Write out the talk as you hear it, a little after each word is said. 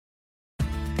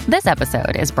This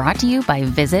episode is brought to you by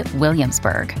Visit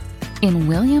Williamsburg. In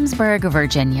Williamsburg,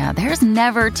 Virginia, there's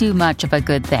never too much of a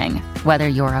good thing. Whether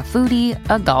you're a foodie,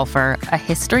 a golfer, a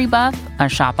history buff, a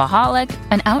shopaholic,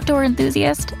 an outdoor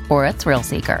enthusiast, or a thrill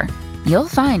seeker, you'll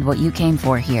find what you came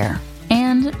for here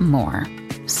and more.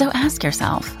 So ask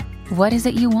yourself, what is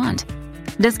it you want?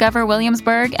 Discover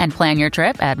Williamsburg and plan your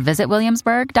trip at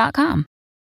visitwilliamsburg.com.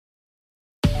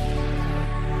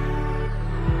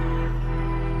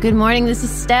 Good morning, this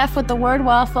is Steph with the word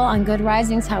Waffle on Good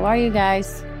Risings. How are you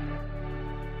guys?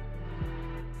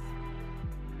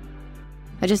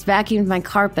 I just vacuumed my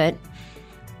carpet.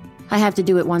 I have to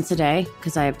do it once a day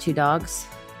because I have 2 dogs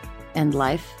and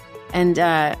life. And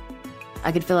I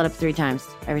could fill it up 3 times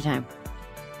every time.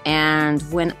 And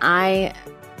when I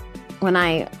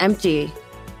empty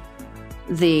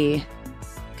the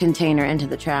container into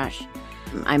the trash,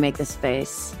 I make this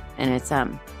face, and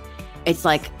it's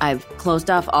like I've closed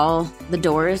off all the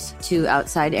doors to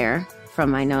outside air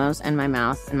from my nose and my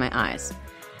mouth and my eyes,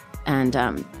 and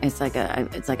it's like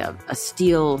a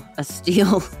steel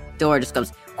door just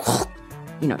goes,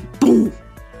 boom,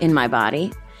 in my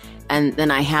body, and then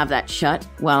I have that shut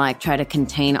while I try to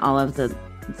contain all of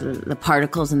the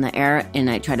particles in the air,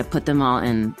 and I try to put them all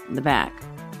in the bag.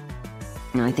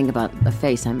 And I think about the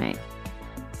face I make.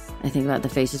 I think about the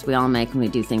faces we all make when we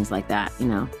do things like that,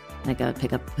 like a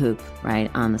pick up poop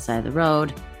right on the side of the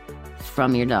road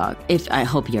from your dog. I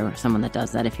hope you're someone that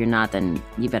does that. If you're not, then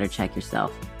you better check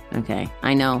yourself. Okay.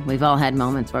 I know we've all had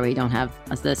moments where we don't have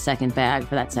the second bag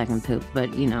for that second poop, but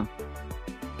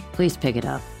please pick it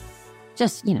up.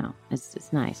 Just,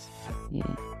 it's nice. Yeah.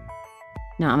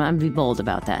 No, I'm going to be bold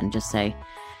about that and just say,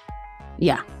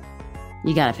 yeah,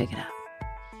 you got to pick it up.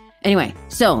 Anyway,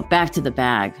 so back to the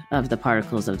bag of the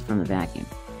particles from the vacuum.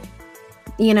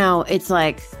 It's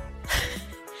like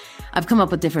I've come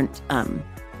up with different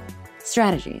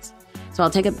strategies. So I'll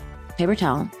take a paper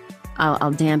towel,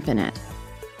 I'll dampen it,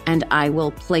 and I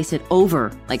will place it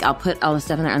over, like I'll put all the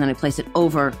stuff in there and then I place it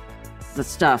over the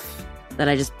stuff that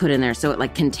I just put in there. So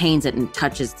it contains it and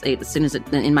touches it as soon as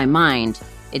in my mind,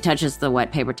 it touches the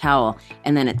wet paper towel,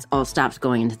 and then it all stops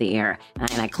going into the air.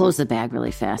 And I close the bag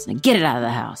really fast and I get it out of the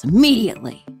house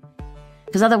immediately.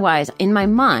 Because otherwise, in my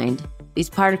mind, these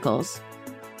particles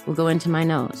will go into my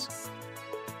nose.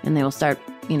 And they will start,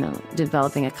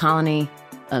 developing a colony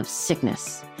of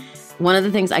sickness. One of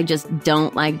the things I just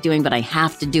don't like doing, but I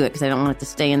have to do it because I don't want it to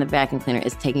stay in the vacuum cleaner,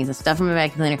 is taking the stuff from the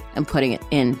vacuum cleaner and putting it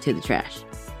into the trash.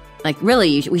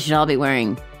 Really, we should all be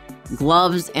wearing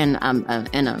gloves and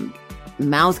a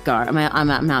mouth guard. A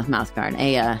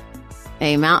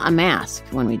mask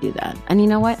when we do that. And you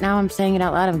know what? Now I'm saying it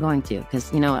out loud. I'm going to,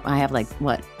 because I have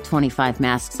 25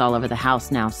 masks all over the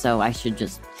house now, so I should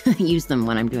just use them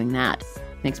when I'm doing that.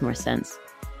 Makes more sense.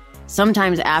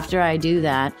 Sometimes after I do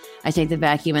that, I take the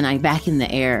vacuum and I vacuum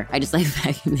the air. I just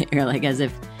vacuum the air, as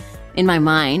if in my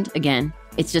mind, again,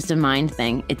 it's just a mind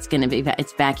thing. It's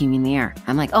vacuuming the air.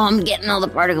 I'm like, oh, I'm getting all the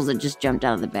particles that just jumped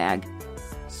out of the bag.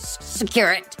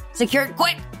 Secure it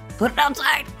quick. Put it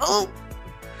outside. Oh.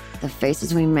 The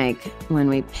faces we make when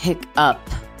we pick up,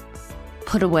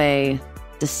 put away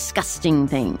disgusting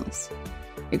things.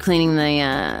 You're cleaning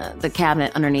the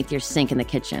cabinet underneath your sink in the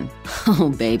kitchen.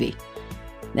 Oh, baby.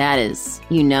 That is,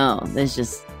 there's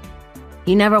just,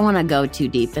 you never want to go too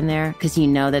deep in there because you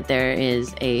know that there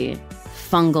is a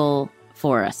fungal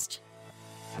forest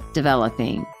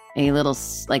developing, a little,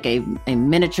 a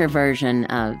miniature version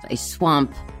of a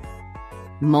swamp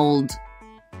mold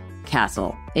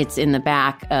castle. It's in the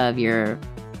back of your,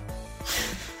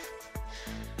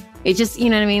 it's just, you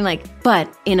know what I mean?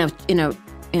 But in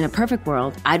a perfect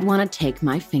world, I'd want to take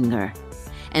my finger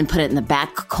and put it in the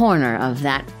back corner of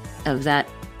that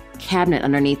cabinet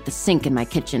underneath the sink in my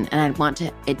kitchen, and I'd want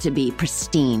it to be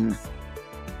pristine.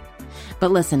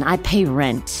 But listen, I pay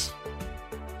rent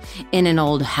in an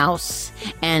old house,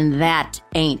 and that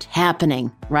ain't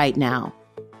happening right now.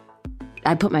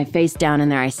 I put my face down in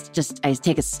there, I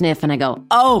take a sniff, and I go,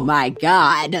 oh my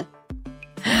God.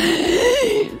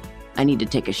 I need to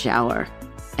take a shower,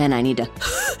 and I need to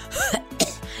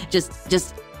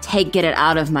just get it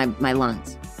out of my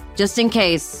lungs, just in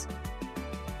case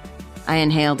I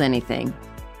inhaled anything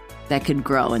that could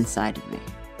grow inside of me.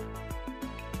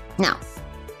 Now,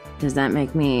 does that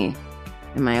make me,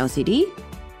 am I OCD?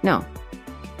 No,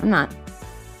 I'm not.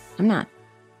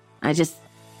 I just,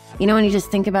 when you just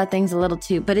think about things a little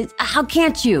too, but how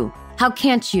can't you?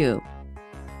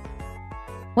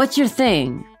 What's your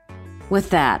thing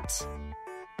with that?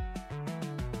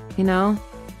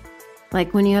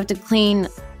 When you have to clean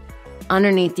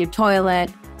underneath your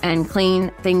toilet and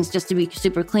clean things just to be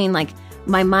super clean,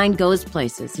 my mind goes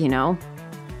places,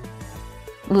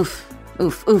 Oof.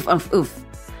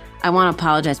 I want to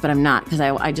apologize, but I'm not, because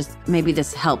I just, maybe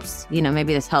this helps.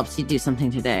 Maybe this helps you do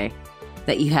something today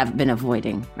that you have been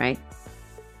avoiding, right?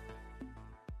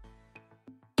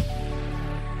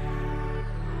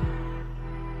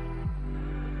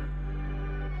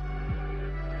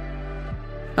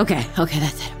 Okay,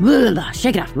 that's it.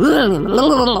 Shake it off.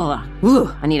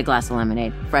 I need a glass of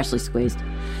lemonade, freshly squeezed.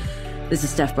 This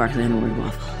is Steph Barkley on the Word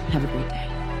Waffle. Have a great day.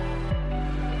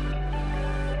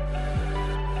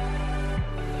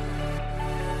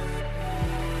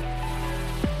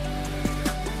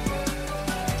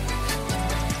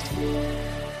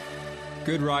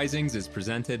 Good Risings is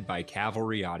presented by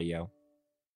Cavalry Audio.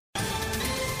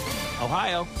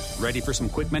 Ohio, ready for some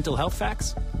quick mental health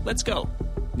facts? Let's go.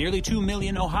 Nearly 2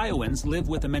 million Ohioans live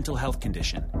with a mental health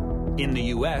condition. In the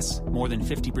U.S., more than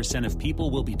 50% of people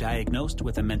will be diagnosed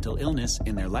with a mental illness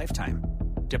in their lifetime.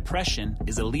 Depression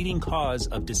is a leading cause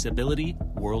of disability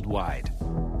worldwide.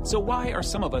 So why are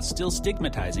some of us still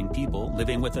stigmatizing people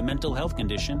living with a mental health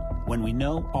condition when we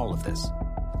know all of this?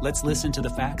 Let's listen to the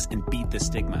facts and beat the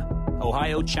stigma.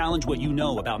 Ohio, challenge what you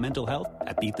know about mental health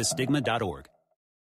at beatthestigma.org.